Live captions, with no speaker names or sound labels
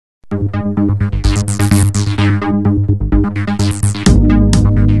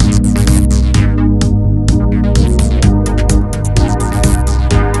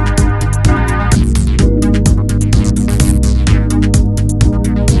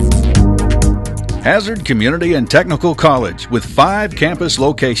Hazard Community and Technical College, with 5 campus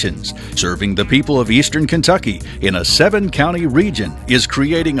locations, serving the people of Eastern Kentucky in a 7-county region, is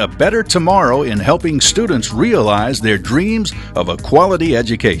creating a better tomorrow in helping students realize their dreams of a quality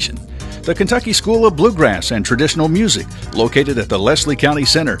education. The Kentucky School of Bluegrass and Traditional Music, located at the Leslie County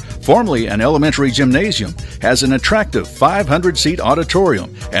Center, formerly an elementary gymnasium, has an attractive 500-seat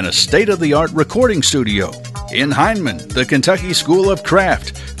auditorium and a state-of-the-art recording studio. In Hindman, the Kentucky School of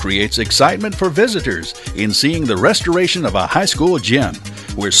Craft creates excitement for visitors in seeing the restoration of a high school gym,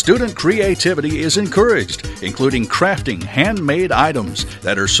 where student creativity is encouraged, including crafting handmade items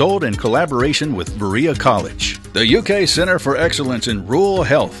that are sold in collaboration with Berea College. The UK Center for Excellence in Rural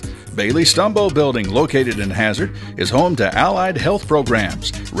Health, Bailey Stumbo Building, located in Hazard, is home to allied health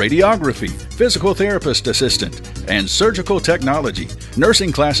programs, radiography, physical therapist assistant, and surgical technology.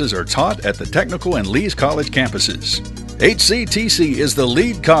 Nursing classes are taught at the Technical and Lee's College campuses. HCTC is the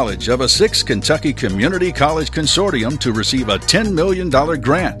lead college of a 6 Kentucky Community College consortium to receive a $10 million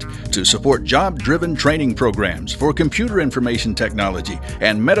grant to support job-driven training programs for computer information technology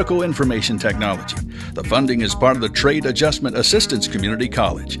and medical information technology. The funding is part of the Trade Adjustment Assistance Community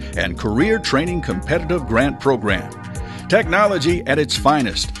College and Career Training Competitive Grant Program. Technology at its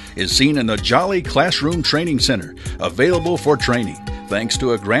finest is seen in the Jolly Classroom Training Center, available for training, thanks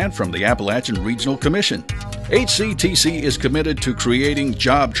to a grant from the Appalachian Regional Commission. HCTC is committed to creating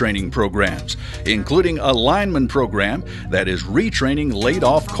job training programs, including a lineman program that is retraining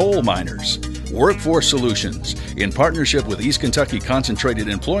laid-off coal miners. Workforce Solutions, in partnership with East Kentucky Concentrated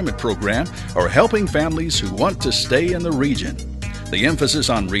Employment Program, are helping families who want to stay in the region. The emphasis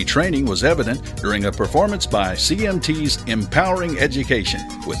on retraining was evident during a performance by CMT's Empowering Education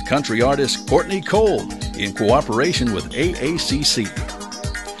with country artist Courtney Cole in cooperation with AACC.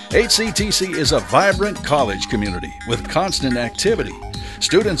 HCTC is a vibrant college community with constant activity.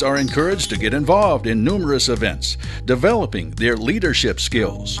 Students are encouraged to get involved in numerous events, developing their leadership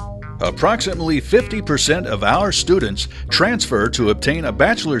skills. Approximately 50% of our students transfer to obtain a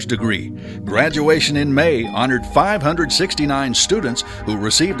bachelor's degree. Graduation in May honored 569 students who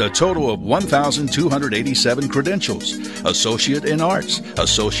received a total of 1,287 credentials. Associate in Arts,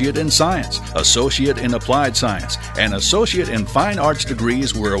 Associate in Science, Associate in Applied Science, and Associate in Fine Arts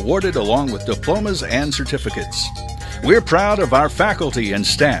degrees were awarded along with diplomas and certificates. We're proud of our faculty and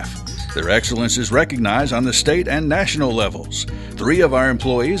staff. Their excellence is recognized on the state and national levels. 3 of our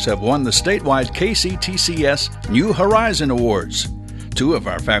employees have won the statewide KCTCS New Horizon Awards. 2 of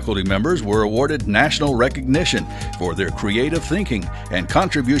our faculty members were awarded national recognition for their creative thinking and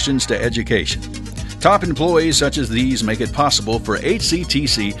contributions to education. Top employees such as these make it possible for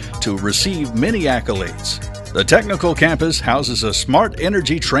HCTC to receive many accolades. The Technical Campus houses a Smart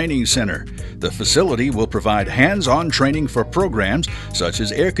Energy Training Center. The facility will provide hands-on training for programs such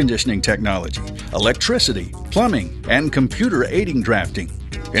as air conditioning technology, electricity, plumbing, and computer aiding drafting.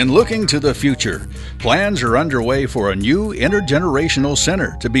 In looking to the future, plans are underway for a new intergenerational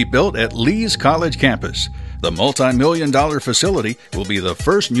center to be built at Lee's College campus. The multi-million-dollar facility will be the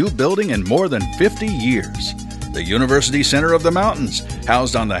first new building in more than 50 years. The University Center of the Mountains,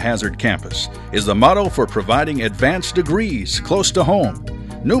 housed on the Hazard campus, is the model for providing advanced degrees close to home.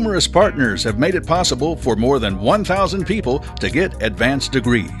 Numerous partners have made it possible for more than 1,000 people to get advanced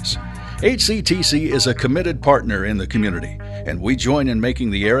degrees. HCTC is a committed partner in the community, and we join in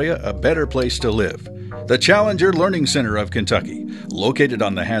making the area a better place to live. The Challenger Learning Center of Kentucky, located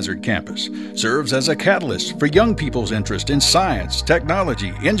on the Hazard campus, serves as a catalyst for young people's interest in science,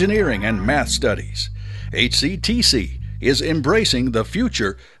 technology, engineering, and math studies. HCTC is embracing the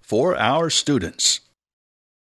future for our students.